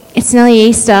It's nearly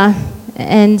Easter,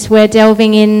 and we're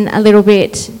delving in a little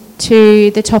bit to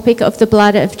the topic of the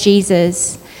blood of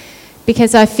Jesus,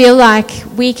 because I feel like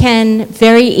we can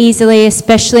very easily,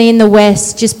 especially in the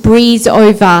West, just breeze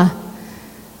over.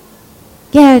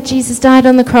 Yeah, Jesus died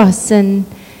on the cross, and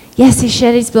yes, he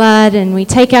shed his blood, and we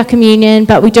take our communion,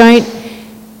 but we don't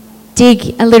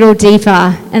dig a little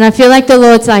deeper. And I feel like the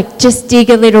Lord's like, just dig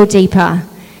a little deeper,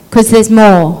 because there's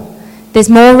more. There's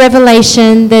more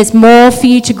revelation, there's more for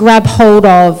you to grab hold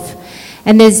of.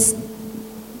 And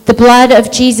the blood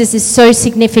of Jesus is so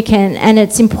significant, and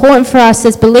it's important for us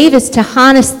as believers to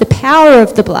harness the power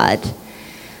of the blood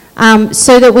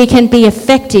so that we can be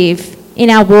effective in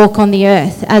our walk on the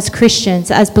earth as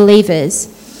Christians, as believers.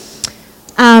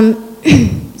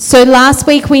 So last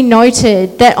week we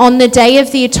noted that on the Day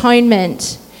of the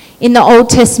Atonement in the Old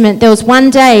Testament, there was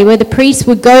one day where the priest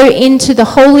would go into the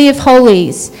Holy of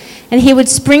Holies and he would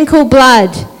sprinkle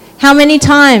blood. How many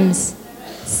times?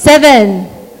 7.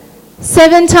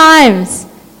 7 times.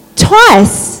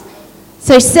 Twice.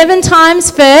 So 7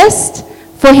 times first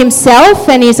for himself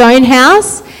and his own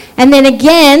house, and then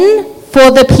again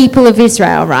for the people of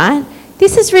Israel, right?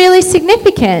 This is really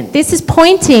significant. This is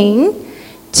pointing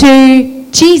to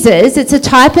Jesus. It's a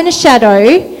type and a shadow,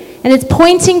 and it's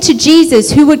pointing to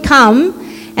Jesus who would come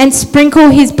and sprinkle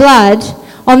his blood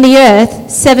on the earth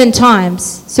 7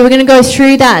 times. So we're going to go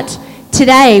through that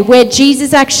today, where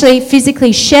Jesus actually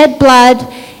physically shed blood,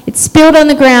 it spilled on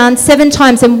the ground 7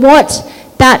 times, and what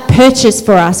that purchased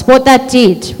for us, what that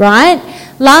did, right?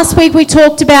 Last week we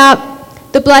talked about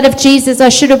the blood of Jesus. I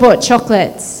should have bought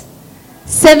chocolates.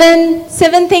 7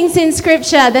 things in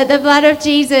Scripture that the blood of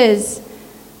Jesus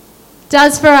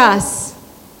does for us.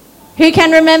 Who can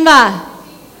remember?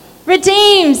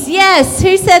 Redeems, yes.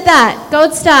 Who said that?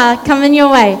 Gold star coming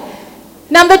your way.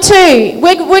 Number 2,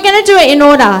 we're going to do it in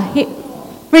order. He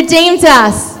redeems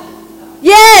us.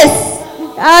 Yes.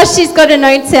 Oh, she's got her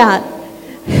notes out.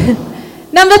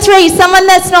 Number 3, someone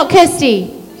that's not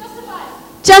Kirsty.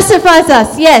 Justifies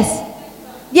us, yes.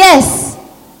 Yes.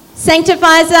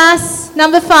 Sanctifies us.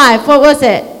 Number 5, what was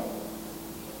it?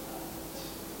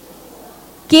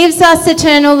 Gives us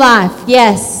eternal life,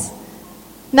 yes.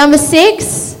 Number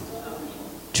 6,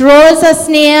 draws us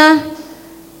near.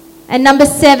 And number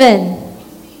 7,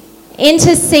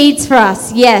 intercedes for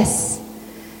us, yes.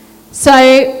 So,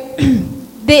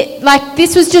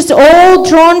 this was just all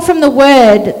drawn from the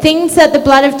Word, things that the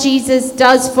blood of Jesus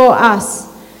does for us.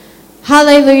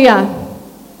 Hallelujah.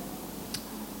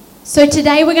 So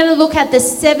today we're going to look at the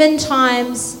 7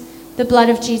 times the blood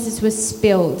of Jesus was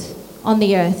spilled on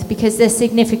the earth, because they're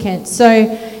significant. So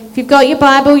if you've got your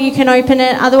Bible, you can open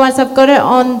it. Otherwise, I've got it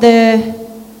on the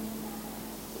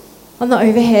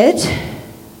overhead,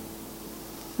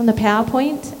 on the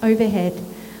PowerPoint, overhead,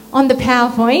 on the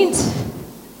PowerPoint.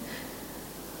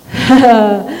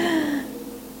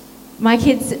 My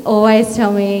kids always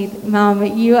tell me, Mum,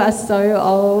 you are so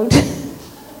old.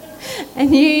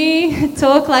 And you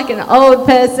talk like an old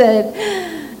person.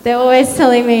 They're always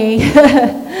telling me.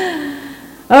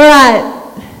 All right.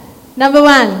 Number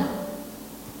 1.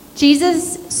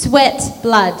 Jesus sweat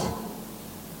blood.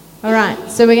 All right.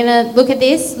 So we're going to look at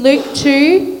this. Luke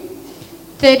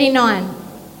 2:39.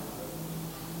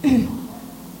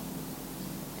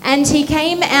 And he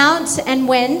came out and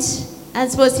went,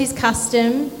 as was his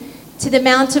custom, to the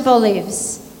Mount of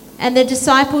Olives, and the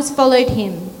disciples followed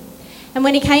him. And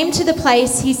when he came to the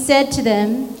place, he said to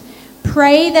them,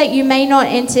 "Pray that you may not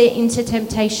enter into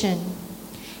temptation."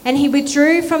 And he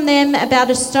withdrew from them about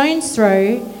a stone's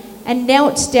throw and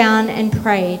knelt down and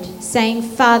prayed, saying,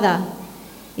 "Father,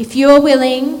 if you are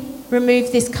willing,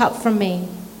 remove this cup from me.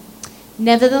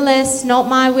 Nevertheless, not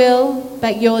my will,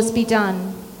 but yours be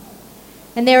done."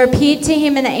 And there appeared to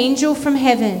him an angel from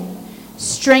heaven,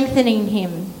 strengthening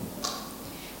him.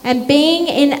 And being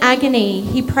in agony,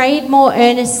 he prayed more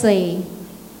earnestly,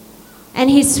 and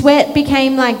his sweat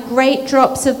became like great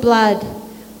drops of blood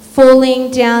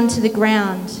falling down to the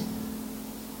ground.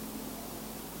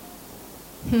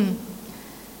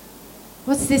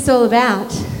 What's this all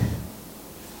about?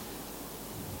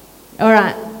 All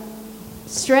right.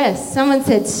 Stress. Someone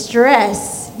said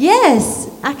stress. Yes,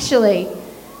 actually.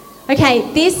 Okay,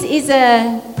 this is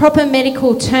a proper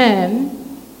medical term,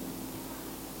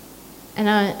 and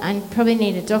I probably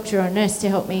need a doctor or a nurse to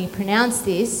help me pronounce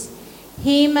this.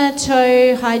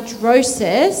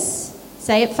 Hematohydrosis.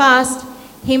 Say it fast.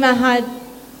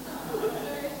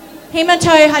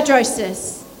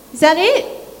 Hematohydrosis. Is that it?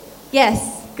 Yes,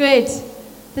 good.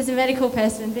 There's a medical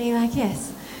person being like,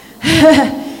 yes.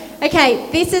 Okay,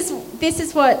 this is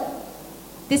what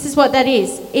This is what that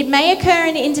is. It may occur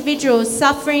in individuals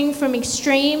suffering from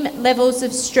extreme levels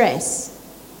of stress.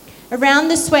 Around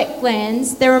the sweat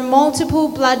glands, there are multiple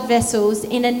blood vessels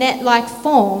in a net-like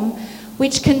form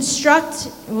which constrict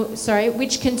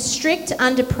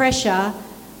under pressure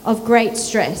of great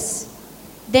stress.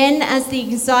 Then, as the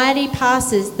anxiety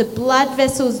passes, the blood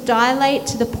vessels dilate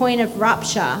to the point of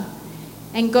rupture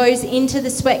and goes into the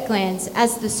sweat glands.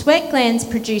 As the sweat glands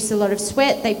produce a lot of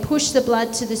sweat, they push the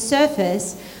blood to the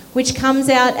surface, which comes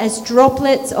out as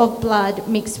droplets of blood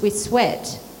mixed with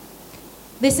sweat.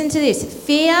 Listen to this.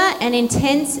 Fear and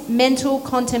intense mental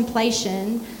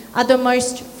contemplation are the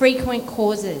most frequent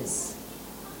causes.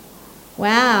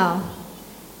 Wow.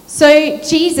 So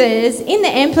Jesus, in the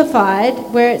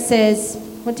Amplified, where it says,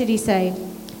 what did he say?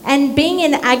 And being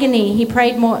in agony, he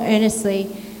prayed more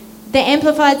earnestly. The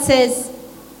Amplified says,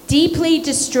 deeply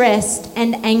distressed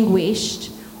and anguished,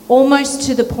 almost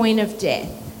to the point of death.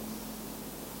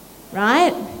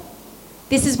 Right?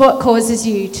 This is what causes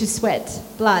you to sweat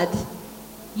blood.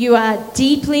 You are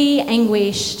deeply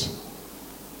anguished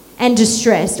and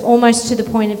distressed, almost to the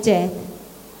point of death.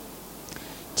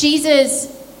 Jesus,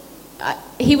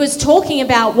 he was talking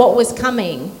about what was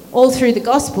coming all through the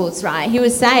Gospels, right? He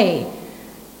was saying,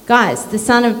 guys, the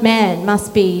Son of Man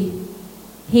must be,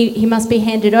 he must be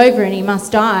handed over and he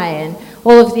must die and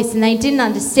all of this. And they didn't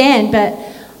understand, but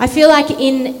I feel like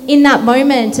in that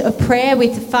moment of prayer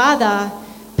with the Father,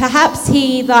 perhaps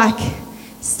he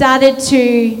started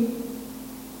to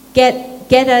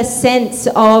get a sense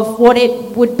of what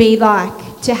it would be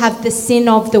like to have the sin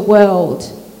of the world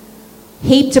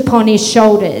heaped upon his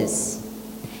shoulders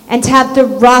and to have the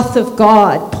wrath of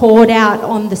God poured out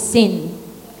on the sin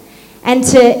and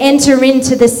to enter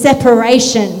into the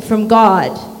separation from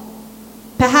God.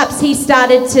 Perhaps he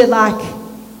started to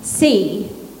see,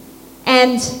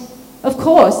 and of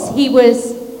course he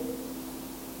was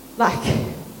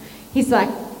he's like,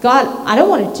 God, I don't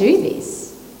want to do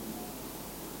this.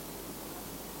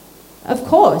 Of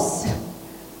course,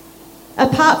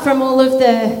 apart from all of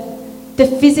the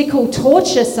physical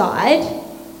torture side,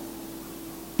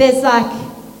 there's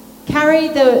carry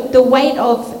the weight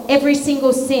of every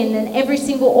single sin and every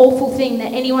single awful thing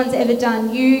that anyone's ever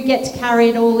done. You get to carry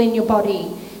it all in your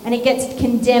body and it gets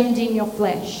condemned in your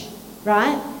flesh,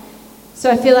 right? So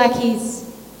I feel like he's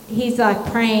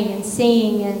praying and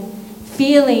seeing and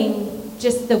feeling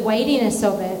just the weightiness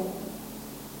of it.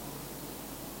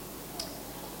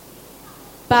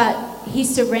 But he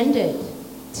surrendered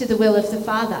to the will of the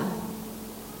Father.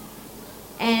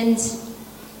 And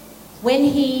when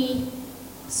he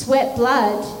sweat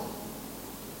blood,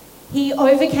 he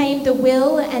overcame the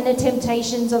will and the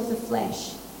temptations of the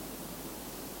flesh.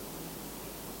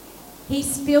 He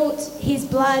spilt his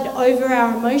blood over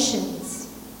our emotions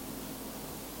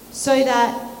so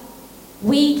that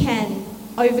we can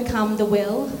overcome the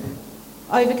will,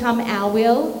 overcome our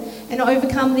will, and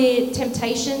overcome the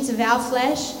temptations of our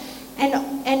flesh,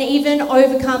 and even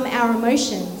overcome our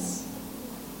emotions.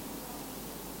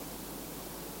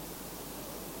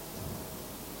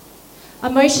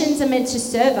 Emotions are meant to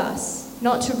serve us,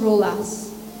 not to rule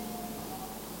us.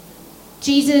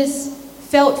 Jesus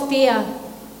felt fear.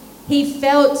 He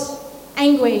felt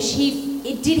anguish.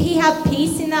 Did he have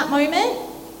peace in that moment?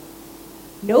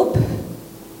 Nope.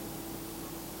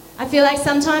 I feel like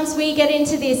sometimes we get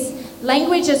into this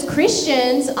language as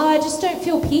Christians, I just don't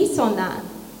feel peace on that.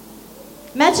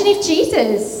 Imagine if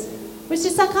Jesus was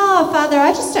just Father,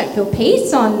 I just don't feel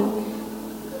peace on...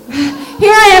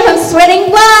 Here I am, I'm sweating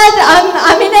blood,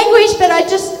 I'm in anguish, but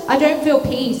I don't feel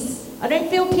peace. I don't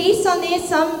feel peace on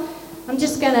this, I'm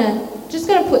just gonna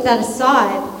put that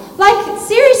aside.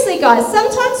 Seriously guys,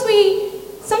 sometimes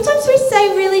we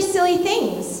say really silly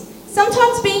things.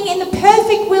 Sometimes being in the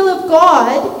perfect will of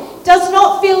God does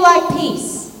not feel like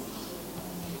peace.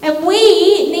 And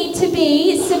we need to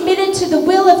be submitted to the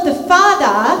will of the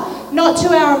Father, not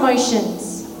to our emotions.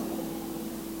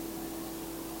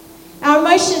 Our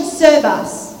emotions serve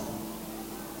us,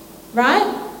 right?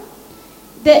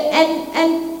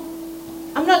 And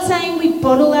I'm not saying we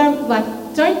bottle our,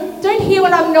 don't hear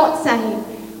what I'm not saying.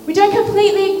 We don't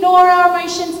completely ignore our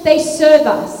emotions, they serve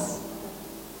us,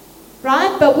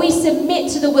 right? But we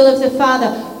submit to the will of the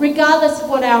Father, regardless of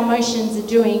what our emotions are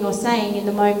doing or saying in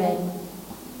the moment.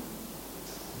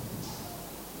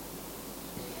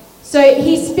 So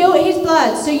he spilled his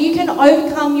blood so you can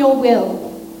overcome your will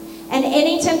and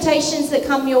any temptations that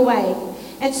come your way.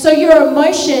 And so your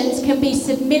emotions can be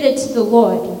submitted to the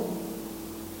Lord.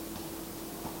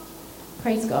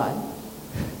 Praise God.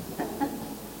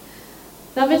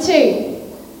 Number 2.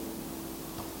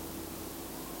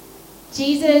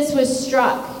 Jesus was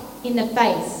struck in the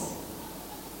face.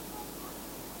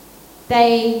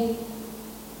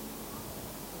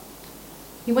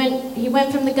 He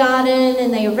went from the garden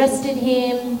and they arrested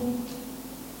him.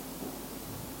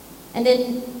 And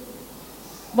then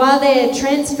while they're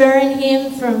transferring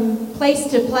him from place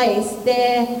to place,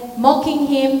 they're mocking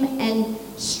him and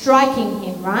striking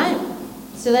him, right?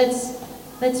 So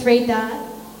let's read that.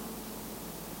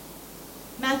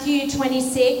 Matthew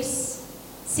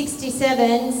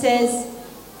 26:67 says,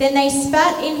 "Then they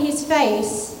spat in his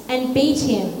face and beat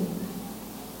him.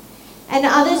 And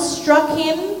others struck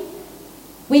him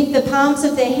with the palms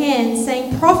of their hands,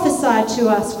 saying, 'Prophesy to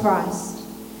us, Christ.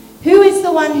 Who is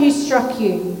the one who struck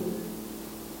you?'"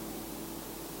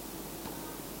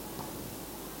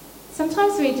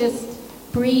 Sometimes we just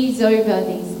breeze over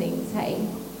these things, hey?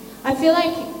 I feel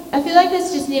like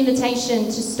there's just an invitation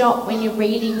to stop when you're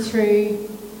reading through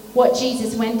what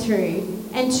Jesus went through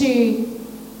and to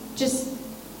just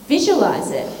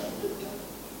visualize it.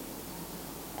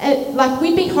 Like,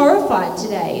 we'd be horrified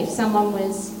today if someone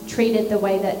was treated the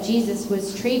way that Jesus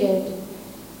was treated.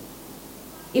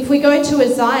 If we go to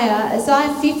Isaiah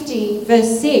 50,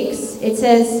 verse 6, it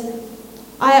says,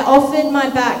 "I offered my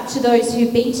back to those who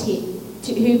beat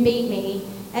me,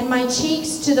 and my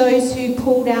cheeks to those who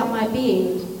pulled out my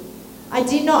beard. I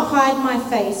did not hide my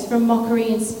face from mockery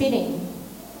and spitting."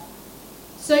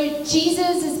 So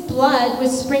Jesus' blood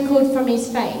was sprinkled from his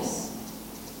face.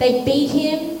 They beat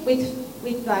him with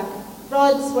like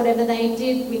rods, whatever they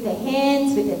did, with their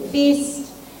hands, with their fists,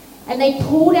 and they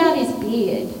pulled out his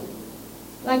beard.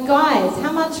 Like, guys,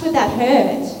 how much would that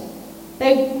hurt?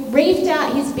 They reefed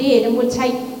out his beard and would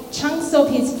take chunks of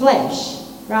his flesh,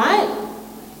 right?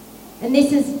 And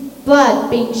this is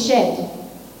blood being shed.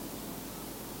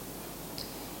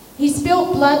 He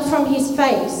spilt blood from his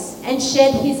face and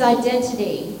shed his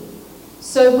identity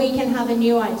so we can have a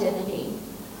new identity.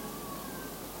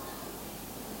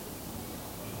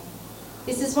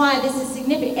 This is why this is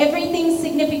significant. Everything's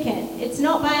significant. It's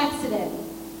not by accident.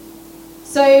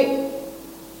 So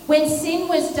when sin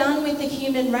was done with the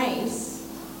human race,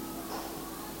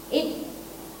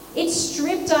 it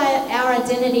stripped our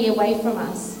identity away from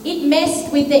us. It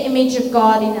messed with the image of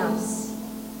God in us.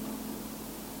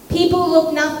 People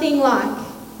look nothing like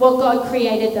what God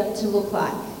created them to look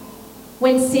like.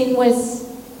 When sin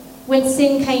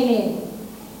came in,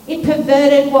 it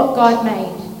perverted what God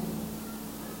made.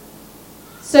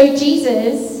 So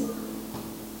Jesus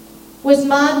was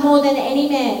marred more than any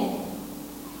man,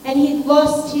 and he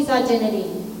lost his identity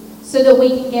so that we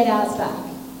can get ours back.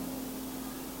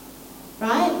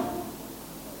 Right?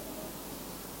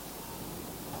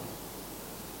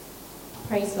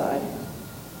 Praise God.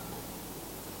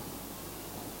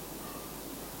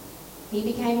 He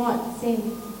became what?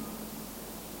 Sin.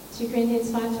 2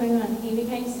 Corinthians 5:21. He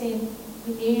became sin,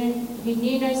 who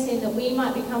knew no sin, that we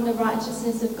might become the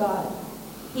righteousness of God.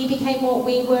 He became what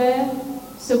we were,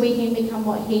 so we can become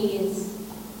what he is.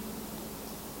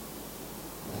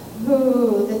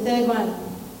 Ooh, the third one.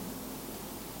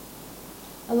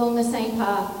 Along the same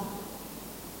path.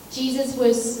 Jesus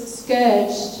was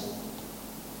scourged.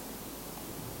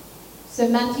 So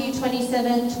Matthew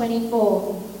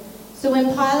 27:24. So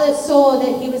when Pilate saw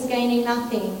that he was gaining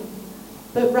nothing,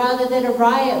 but rather that a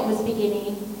riot was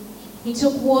beginning, he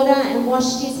took water and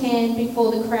washed his hand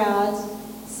before the crowd,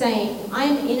 saying, "I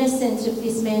am innocent of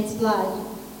this man's blood.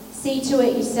 See to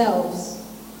it yourselves."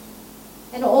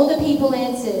 And all the people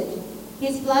answered,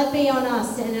 "His blood be on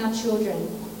us and our children."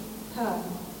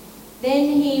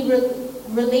 Then he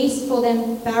released for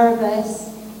them Barabbas,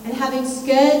 and having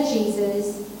scourged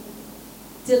Jesus,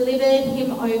 delivered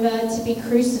him over to be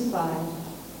crucified.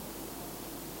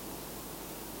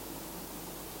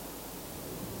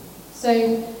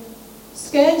 So,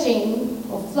 scourging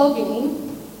or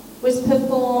flogging was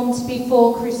performed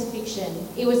before crucifixion.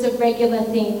 It was a regular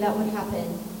thing that would happen,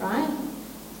 right?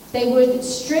 They would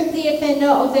strip the offender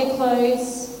of their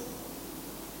clothes,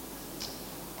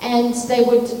 and they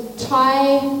would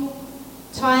tie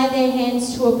their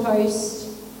hands to a post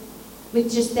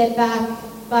with just their back,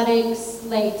 buttocks,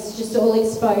 legs just all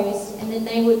exposed, and then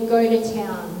they would go to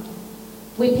town,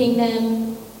 whipping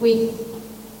them with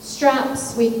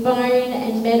straps, with bone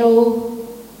and metal.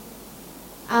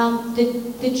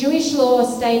 The Jewish law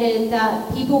stated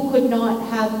that people could not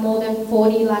have more than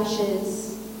 40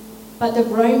 lashes, but the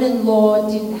Roman law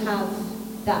didn't have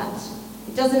that.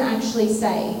 It doesn't actually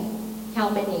say how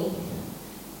many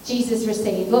Jesus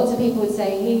received. Lots of people would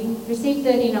say he received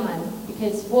 39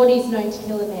 because 40 is known to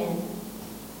kill a man.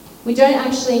 We don't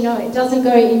actually know. It doesn't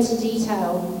go into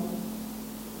detail.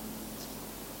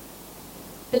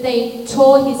 But they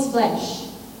tore his flesh.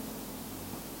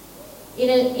 In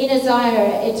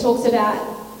Isaiah, it talks about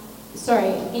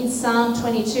in Psalm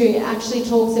 22, it actually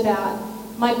talks about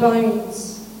my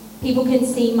bones. People can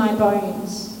see my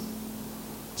bones.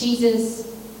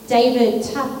 David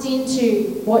tapped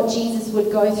into what Jesus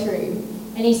would go through,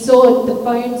 and he saw the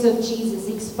bones of Jesus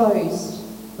exposed,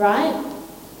 right?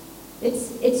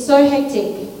 It's so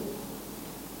hectic.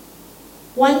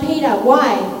 1 Peter,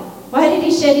 why? Why did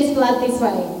he shed his blood this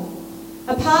way?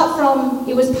 Apart from,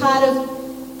 it was part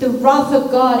of the wrath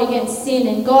of God against sin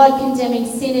and God condemning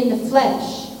sin in the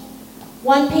flesh.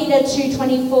 1 Peter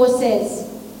 2:24 says,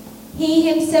 He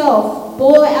himself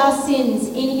bore our sins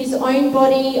in his own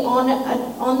body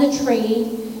on the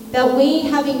tree, that we,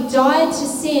 having died to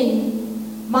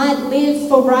sin, might live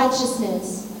for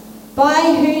righteousness,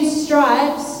 by whose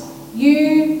stripes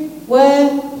you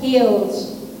were healed.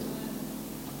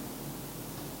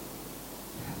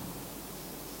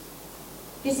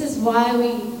 This is why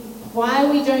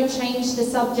we don't change the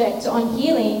subject on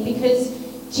healing, because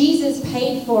Jesus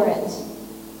paid for it.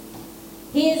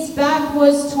 His back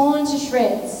was torn to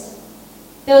shreds.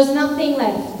 There was nothing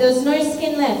left. There was no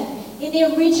skin left. In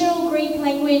the original Greek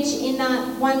language, in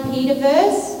that 1 Peter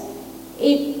verse,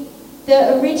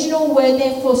 the original word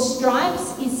there for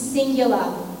stripes is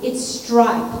singular. It's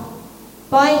stripe.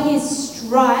 By his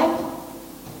stripe,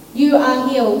 you are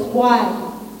healed. Why?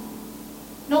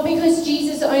 Not because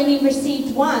Jesus only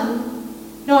received one.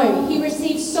 No, he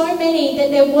received so many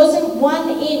that there wasn't 1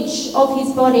 inch of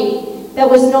his body that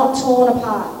was not torn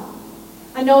apart.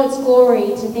 I know it's gory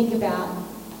to think about,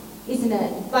 isn't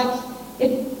it? Like,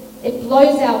 it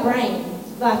blows our brain.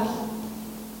 Like,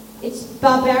 it's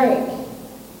barbaric.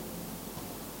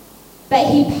 But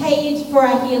he paid for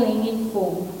our healing in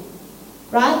full.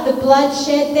 Right? The blood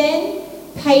shed then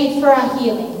paid for our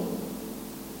healing.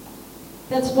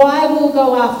 That's why we'll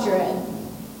go after it.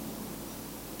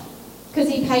 Because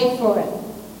he paid for it.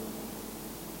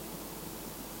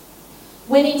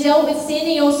 When he dealt with sin,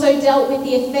 he also dealt with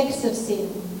the effects of sin.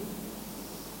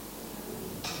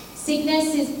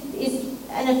 Sickness is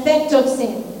an effect of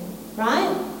sin,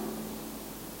 right?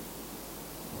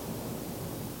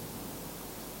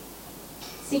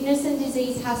 Sickness and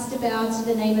disease has to bow to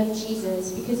the name of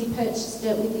Jesus because he purchased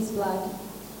it with his blood.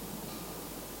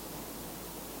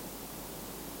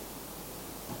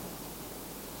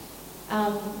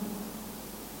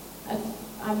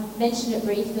 I mentioned it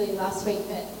briefly last week,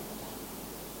 but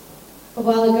a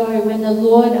while ago when the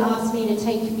Lord asked me to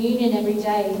take communion every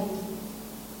day.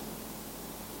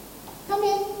 Come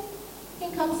here. You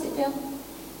can come sit down.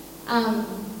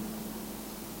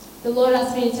 The Lord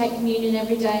asked me to take communion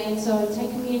every day, and so I would take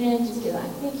communion and just be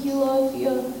like, thank you, Lord,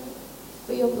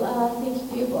 for your blood, thank you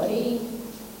for your body,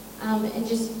 and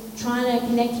just trying to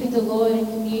connect with the Lord and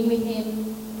commune with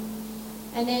him.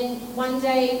 And then one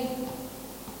day,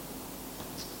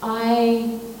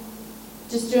 I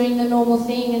just doing the normal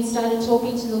thing and started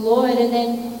talking to the Lord, and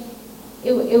then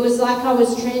it was like I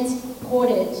was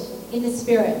transported in the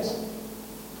Spirit.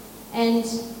 And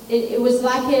it was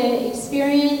like an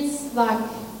experience like,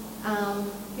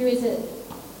 who is it?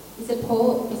 Is it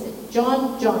Paul? Is it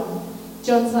John?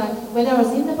 John's like, whether I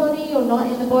was in the body or not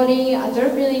in the body, I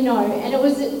don't really know. And it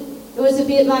was a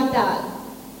bit like that.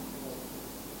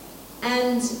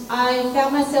 And I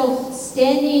found myself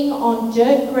standing on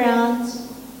dirt ground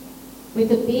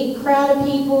with a big crowd of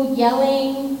people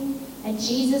yelling, and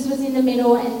Jesus was in the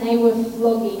middle and they were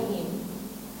flogging him.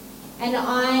 And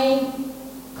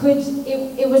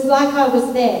it was like I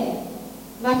was there.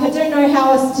 Like, I don't know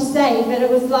how else to say, but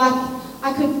it was like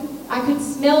I could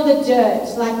smell the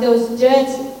dirt, like there was dirt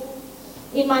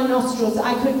in my nostrils.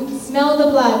 I could smell the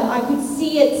blood. I could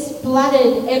see it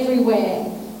splattered everywhere.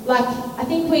 Like, I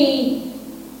think we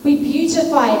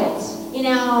beautify it in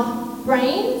our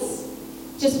brains,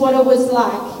 just what it was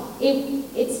like.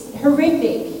 It's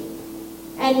horrific.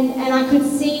 And I could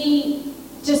see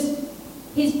just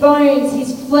his bones,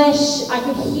 his flesh. I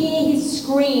could hear his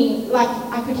scream. Like,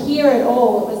 I could hear it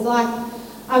all. It was like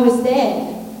I was there.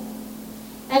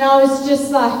 And I was just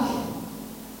like,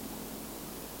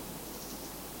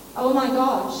 oh my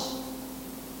gosh,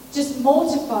 just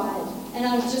mortified. And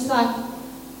I was just like,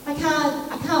 I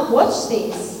can't watch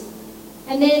this.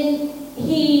 And then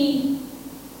his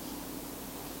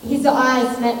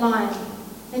eyes met mine.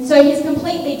 And so he's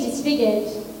completely disfigured.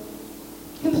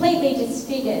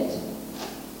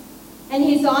 And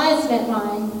his eyes met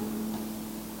mine.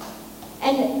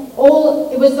 And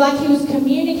it was like he was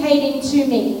communicating to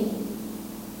me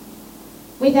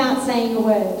without saying a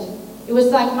word. It was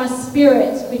like my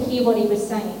spirit could hear what he was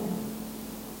saying.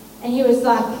 And he was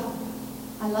like,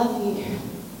 I love you.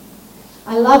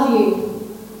 I love you.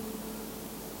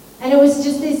 And it was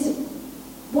just this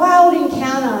wild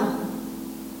encounter.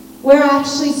 where I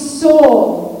actually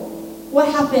saw what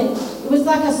happened. It was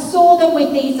like I saw them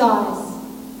with these eyes.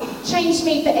 Changed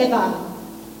me forever.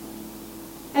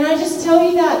 And I just tell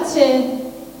you that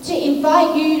to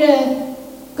invite you to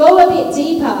go a bit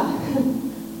deeper.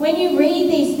 When you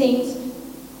read these things,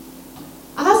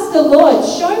 ask the Lord,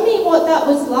 show me what that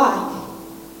was like.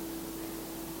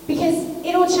 Because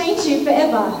it'll change you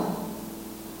forever.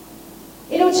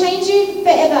 It'll change you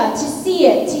forever to see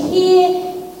it, to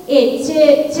hear it,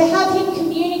 to have Him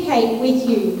communicate with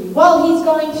you while He's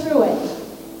going through it.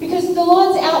 Because the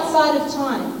Lord's outside of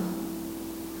time.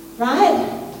 Right?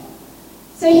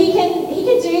 So He can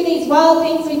do these wild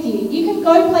things with you. You can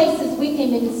go places with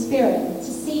Him in the Spirit to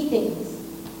see things.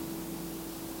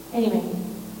 Anyway.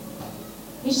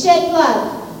 He shed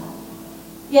blood.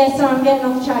 Yeah, so I'm getting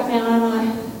off track now, aren't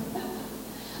I?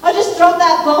 I just dropped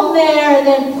that bomb there and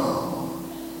then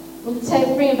we'll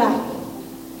bring it back.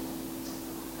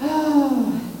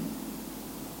 Oh.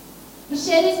 He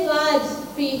shed His blood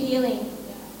for your healing.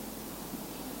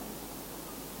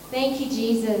 Thank you,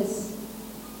 Jesus.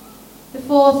 The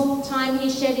fourth time He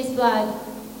shed His blood,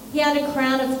 He had a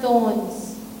crown of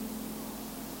thorns.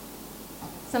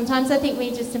 Sometimes I think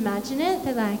we just imagine it.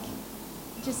 They're like,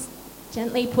 just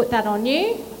gently put that on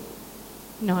you.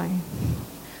 No.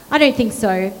 I don't think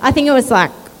so. I think it was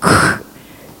like,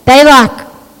 they like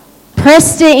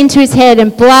pressed it into His head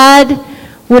and blood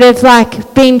would have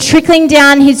like been trickling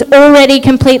down His already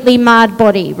completely marred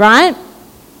body, right?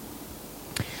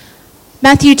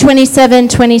 Matthew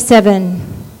 27:27.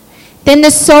 Then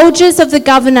the soldiers of the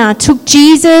governor took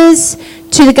Jesus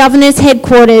to the governor's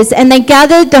headquarters, and they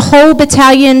gathered the whole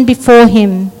battalion before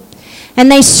him.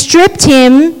 And they stripped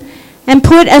him and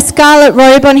put a scarlet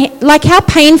robe on him. Like, how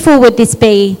painful would this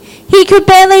be? He could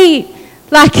barely,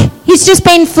 like, he's just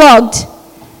been flogged.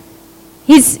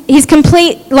 He's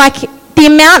complete, like, the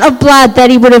amount of blood that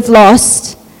he would have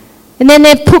lost. And then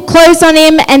they put clothes on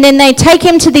him, and then they take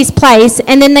him to this place,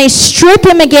 and then they strip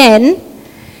him again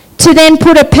to then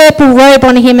put a purple robe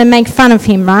on him and make fun of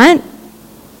him, right?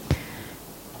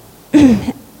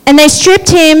 And they stripped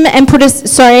him and put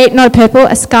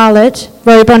a scarlet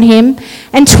robe on him.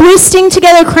 And twisting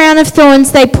together a crown of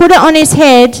thorns, they put it on his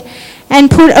head and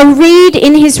put a reed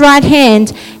in his right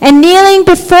hand. And kneeling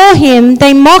before him,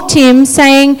 they mocked him,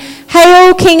 saying,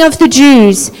 "Hail, King of the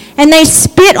Jews!" And they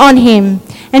spit on him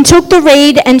and took the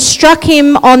reed and struck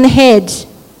him on the head.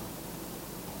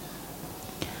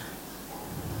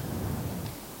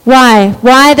 Why?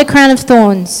 Why the crown of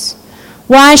thorns?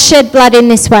 Why shed blood in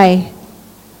this way?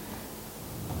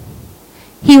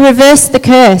 He reversed the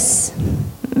curse.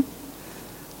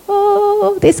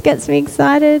 Oh, this gets me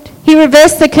excited. He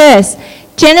reversed the curse.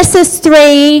 Genesis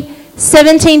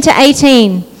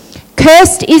 3:17-18.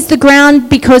 Cursed is the ground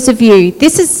because of you.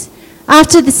 This is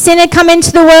after the sin had come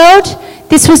into the world.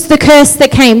 This was the curse that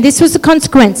came. This was the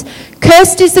consequence.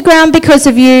 Cursed is the ground because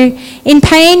of you. In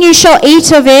pain you shall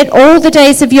eat of it all the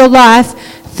days of your life.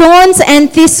 Thorns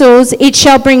and thistles it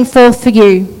shall bring forth for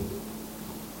you.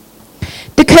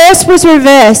 The curse was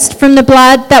reversed from the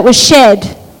blood that was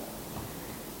shed.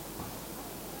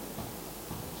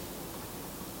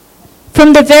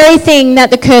 From the very thing that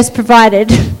the curse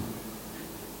provided.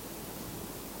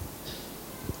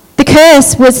 The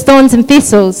curse was thorns and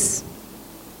thistles.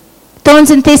 Thorns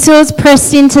and thistles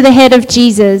pressed into the head of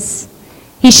Jesus.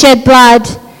 He shed blood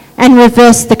and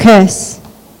reversed the curse.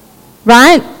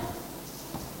 Right?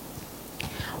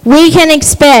 We can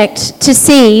expect to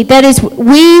see that as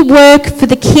we work for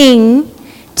the King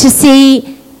to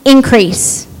see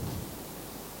increase.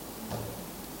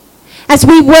 As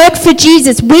we work for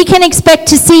Jesus, we can expect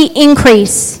to see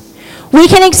increase. We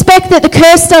can expect that the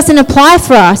curse doesn't apply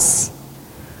for us.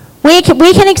 We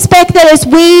can expect that as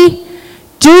we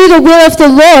do the will of the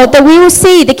Lord, that we will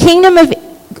see the kingdom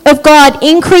of God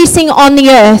increasing on the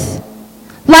earth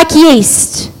like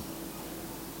yeast.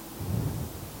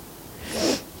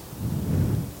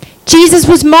 Jesus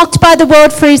was mocked by the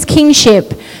world for his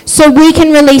kingship, so we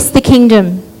can release the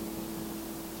kingdom.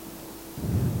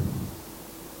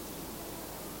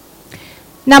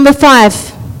 Number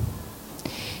 5.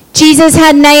 Jesus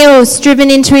had nails driven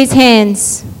into his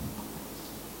hands.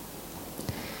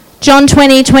 John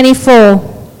 20:24.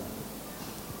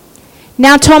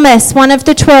 Now Thomas, one of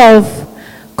the 12,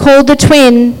 called the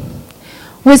twin,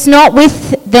 was not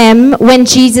with them when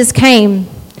Jesus came.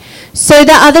 So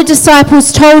the other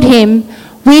disciples told him,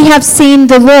 "We have seen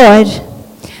the Lord."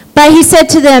 But he said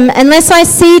to them, "Unless I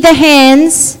see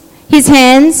his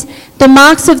hands, the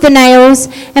marks of the nails,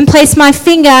 and place my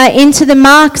finger into the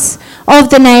marks of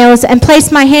the nails, and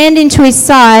place my hand into his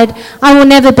side, I will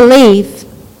never believe."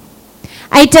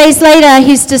 8 days later,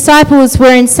 his disciples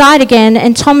were inside again,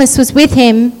 and Thomas was with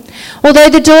him. Although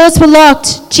the doors were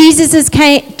locked, Jesus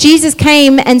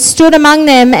came and stood among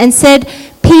them and said,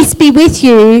 "Peace be with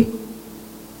you."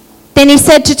 Then he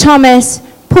said to Thomas,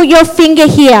 "Put your finger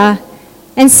here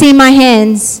and see my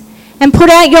hands, and put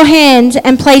out your hand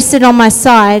and place it on my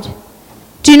side.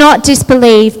 Do not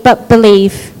disbelieve, but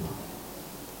believe."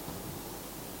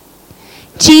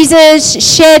 Jesus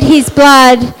shed his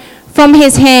blood from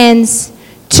his hands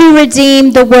to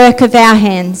redeem the work of our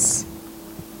hands.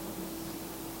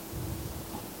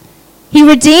 He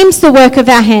redeems the work of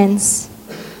our hands.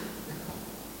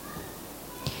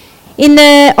 In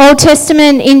the Old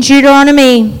Testament, in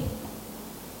Deuteronomy,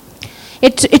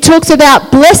 it talks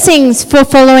about blessings for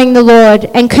following the Lord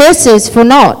and curses for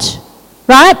not,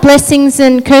 right? Blessings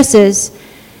and curses.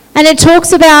 And it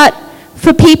talks about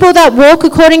for people that walk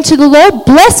according to the Lord,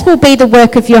 blessed will be the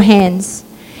work of your hands.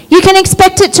 You can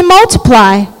expect it to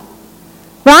multiply,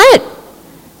 right?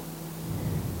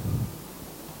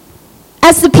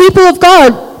 As the people of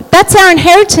God, that's our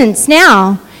inheritance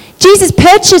now. Jesus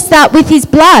purchased that with his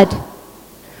blood.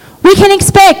 We can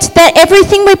expect that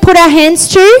everything we put our hands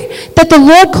to, that the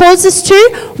Lord calls us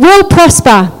to, will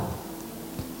prosper.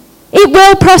 It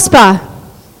will prosper.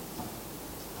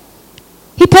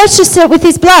 He purchased it with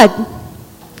his blood.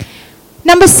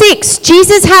 Number 6,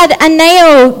 Jesus had a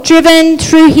nail driven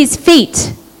through his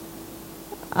feet.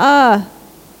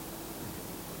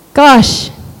 Gosh.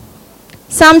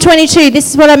 Psalm 22, this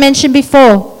is what I mentioned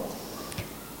before.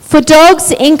 "For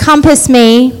dogs encompass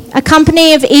me, a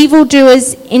company of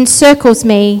evildoers encircles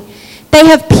me. They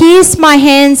have pierced my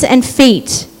hands and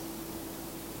feet.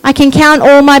 I can count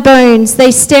all my bones.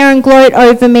 They stare and gloat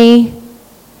over me.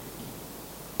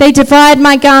 They divide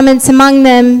my garments among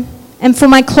them, and for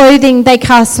my clothing they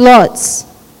cast lots."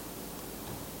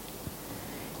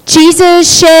 Jesus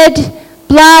shed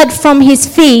blood from his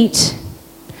feet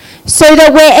so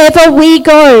that wherever we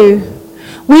go,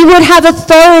 we would have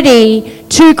authority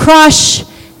to crush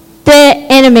the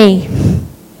enemy.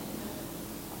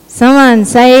 Someone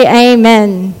say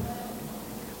amen.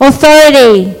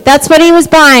 Authority. That's what he was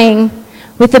buying.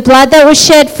 With the blood that was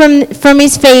shed from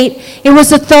his feet, it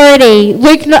was authority.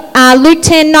 Luke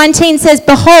 10:19 says,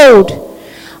 "Behold,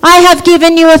 I have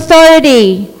given you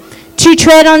authority to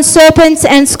tread on serpents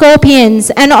and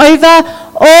scorpions and over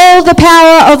all the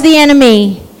power of the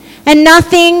enemy, and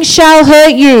nothing shall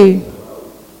hurt you."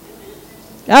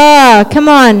 Oh, come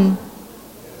on.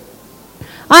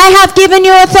 I have given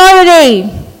you authority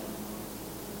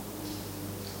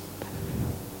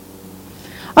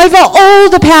over all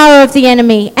the power of the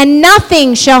enemy, and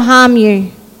nothing shall harm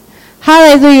you.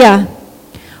 Hallelujah.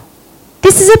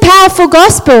 This is a powerful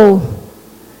gospel.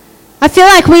 I feel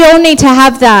like we all need to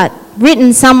have that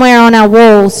written somewhere on our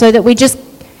wall so that we just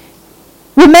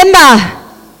remember,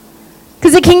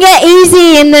 because it can get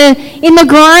easy in the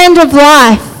grind of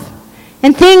life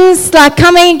and things like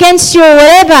coming against you or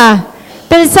whatever.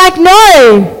 But it's like,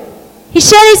 no. He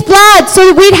shed his blood so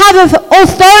that we'd have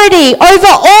authority over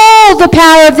all the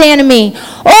power of the enemy,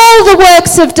 all the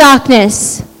works of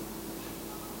darkness,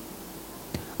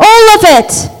 all of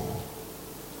it.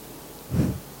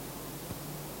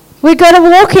 We've got to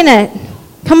walk in it.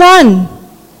 Come on.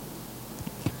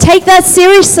 Take that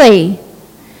seriously.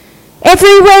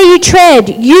 Everywhere you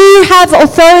tread, you have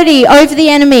authority over the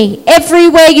enemy.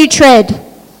 Everywhere you tread.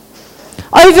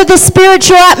 Over the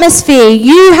spiritual atmosphere,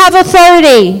 you have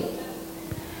authority.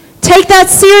 Take that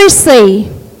seriously.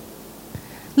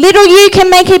 Little you can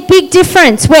make a big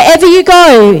difference wherever you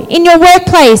go, in your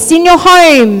workplace, in your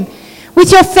home,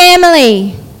 with your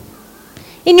family,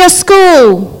 in your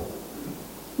school,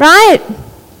 right?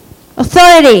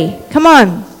 Authority, come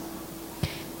on.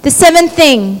 The 7th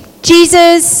thing,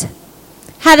 Jesus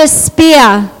had a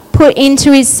spear put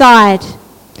into his side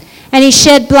and he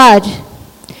shed blood.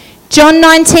 John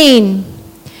 19.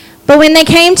 But when they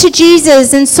came to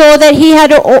Jesus and saw that he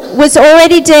was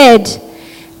already dead,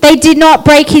 they did not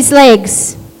break his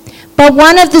legs. But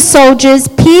one of the soldiers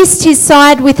pierced his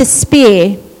side with a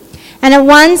spear, and at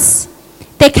once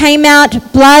there came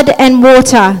out blood and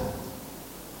water.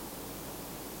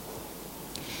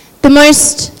 The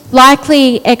most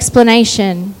likely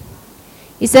explanation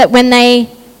is that when they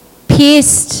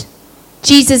pierced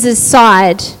Jesus'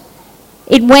 side,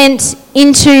 it went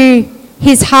into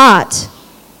his heart.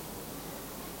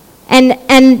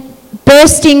 And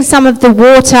bursting some of the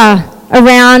water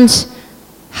around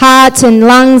heart and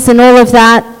lungs and all of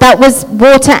that, that was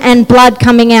water and blood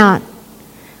coming out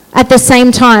at the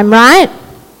same time, right?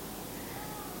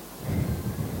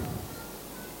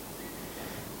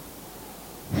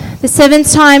 The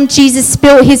seventh time Jesus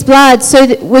spilt his blood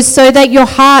was so that your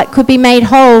heart could be made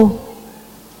whole.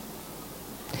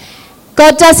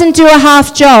 God doesn't do a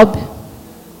half job.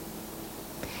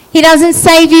 He doesn't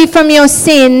save you from your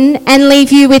sin and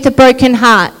leave you with a broken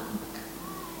heart.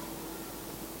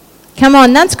 Come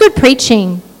on, that's good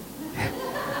preaching.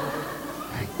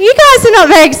 You guys are not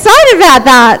very excited about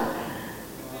that.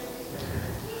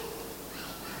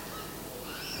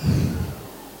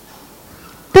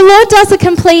 The Lord does a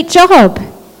complete job.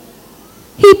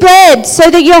 He bled so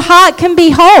that your heart can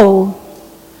be whole.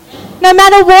 No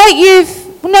matter what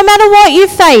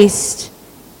you've faced,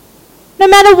 no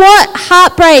matter what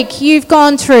heartbreak you've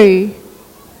gone through,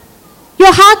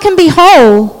 your heart can be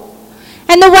whole.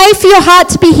 And the way for your heart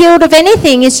to be healed of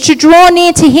anything is to draw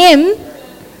near to him.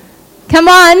 Come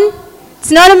on.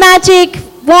 It's not a magic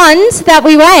wand that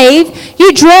we wave.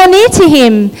 You draw near to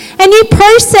him and you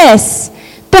process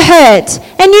the hurt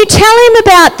and you tell him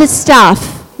about the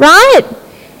stuff, right?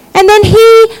 And then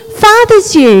he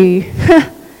fathers you.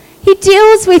 He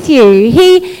deals with you.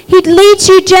 He leads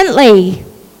you gently,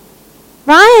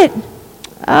 right?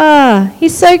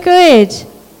 He's so good.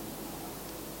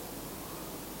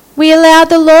 We allow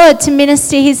the Lord to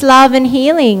minister his love and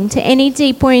healing to any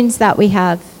deep wounds that we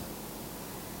have.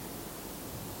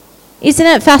 Isn't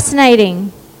it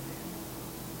fascinating?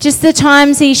 Just the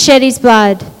times he shed his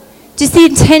blood. Just the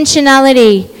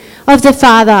intentionality of the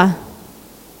Father.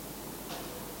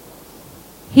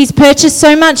 He's purchased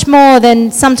so much more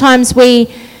than sometimes we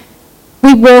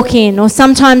walk in, or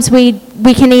sometimes we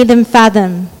can even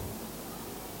fathom.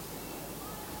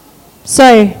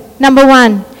 So, number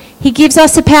one, he gives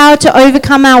us the power to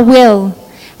overcome our will,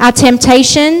 our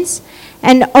temptations,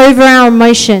 and over our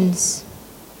emotions.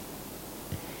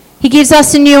 He gives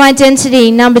us a new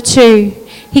identity, number two.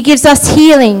 He gives us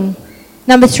healing,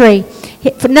 number three.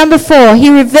 Number four, he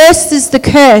reverses the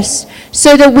curse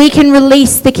so that we can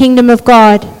release the kingdom of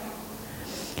God.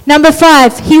 Number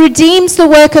five, he redeems the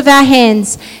work of our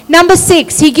hands. Number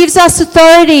six, he gives us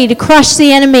authority to crush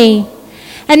the enemy.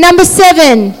 And number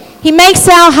seven, he makes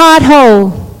our heart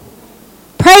whole.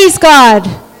 Praise God.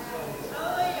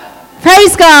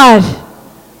 Praise God.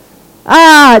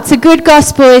 It's a good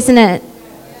gospel, isn't it?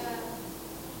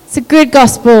 It's a good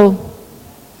gospel.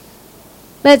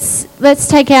 Let's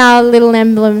take our little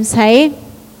emblems, hey?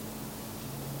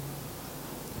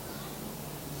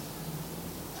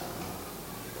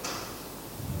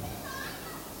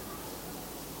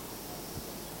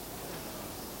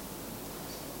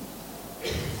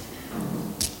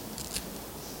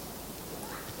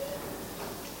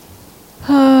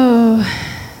 Oh.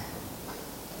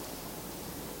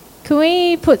 Can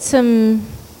we put some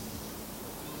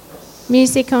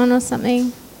music on or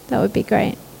something? That would be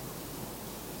great.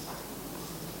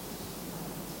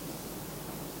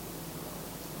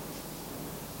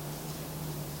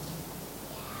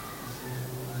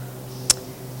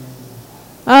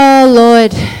 Oh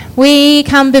Lord, we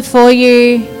come before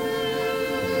you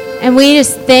and we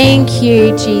just thank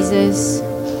you, Jesus.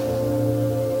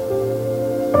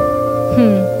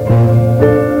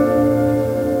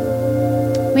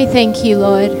 We thank you,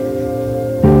 Lord.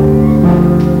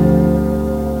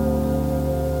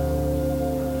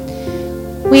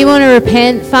 We want to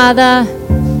repent, Father,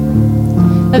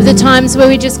 of the times where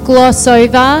we just gloss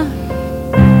over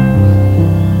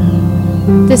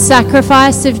the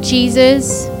sacrifice of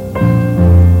Jesus.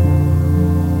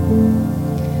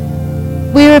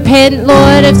 We repent,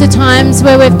 Lord, of the times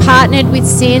where we've partnered with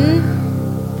sin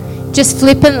just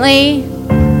flippantly.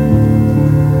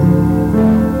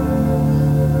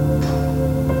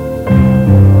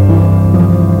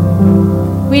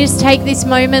 We just take this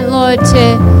moment, Lord,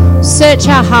 to search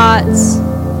our hearts.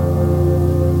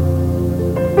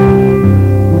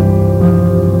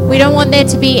 We don't want there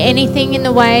to be anything in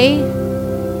the way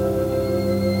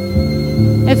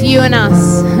of you and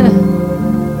us.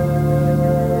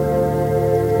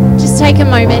 Just take a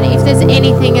moment, if there's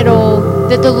anything at all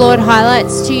that the Lord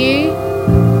highlights to you.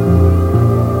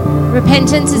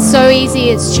 Repentance is so easy.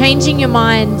 It's changing your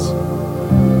mind,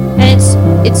 and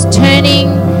it's turning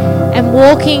and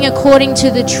walking according to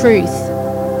the truth.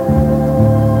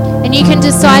 And you can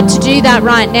decide to do that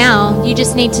right now. You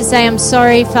just need to say, I'm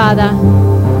sorry, Father.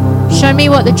 Show me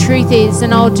what the truth is,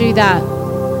 and I'll do that.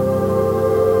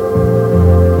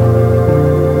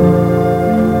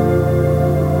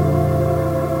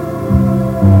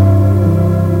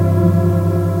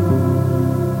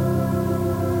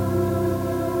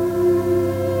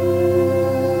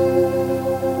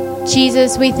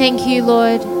 Jesus, we thank you,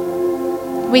 Lord.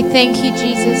 We thank you,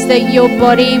 Jesus, that your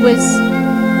body was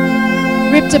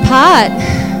ripped apart.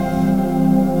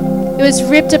 It was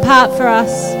ripped apart for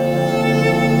us.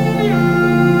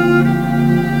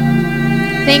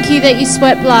 Thank you that you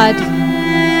sweat blood.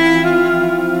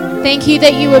 Thank you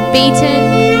that you were beaten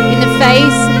in the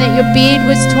face and that your beard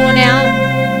was torn out.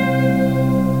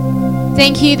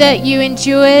 Thank you that you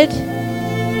endured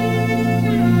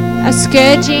a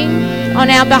scourging on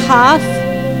our behalf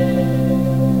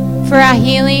for our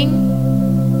healing.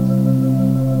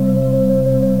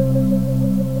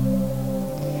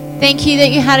 Thank you that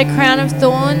you had a crown of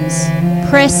thorns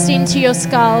pressed into your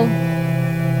skull.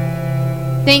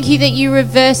 Thank you that you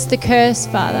reversed the curse,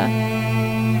 Father.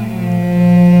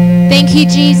 Thank you,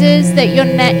 Jesus, that your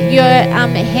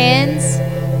hands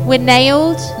were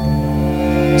nailed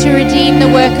to redeem the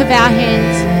work of our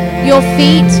hands. Your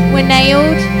feet were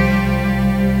nailed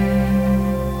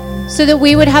so that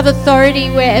we would have authority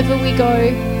wherever we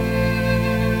go.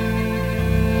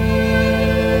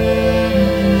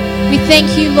 We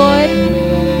thank you, Lord,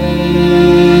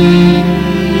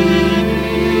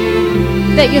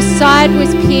 that your side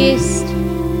was pierced,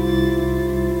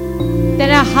 that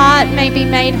our heart may be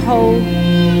made whole.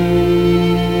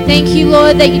 Thank you,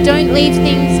 Lord, that you don't leave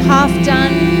things half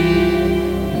done.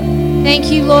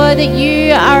 Thank you, Lord, that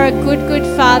you are a good, good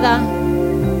Father.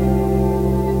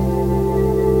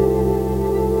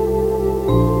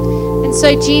 And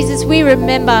so, Jesus, we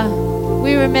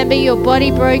remember your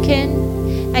body broken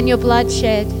and your blood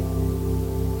shed.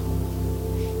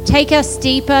 Take us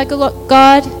deeper,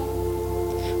 God.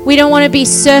 We don't want to be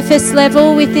surface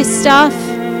level with this stuff.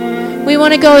 We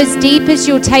want to go as deep as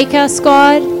you'll take us,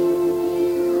 God.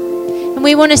 And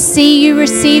we want to see you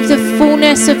receive the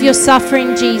fullness of your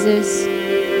suffering, Jesus.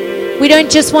 We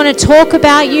don't just want to talk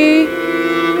about you.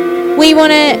 We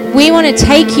want to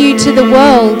take you to the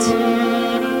world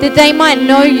that they might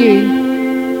know you.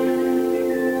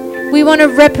 We want to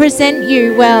represent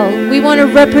you well. We want to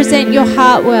represent your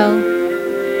heart well.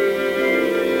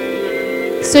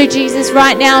 So Jesus,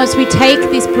 right now as we take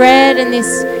this bread and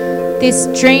this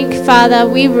drink, Father,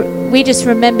 we just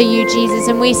remember you, Jesus,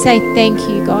 and we say thank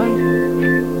you, God.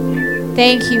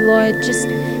 Thank you, Lord. Just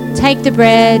take the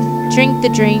bread, drink the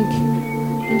drink,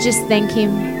 and just thank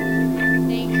him.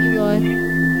 Thank you, Lord.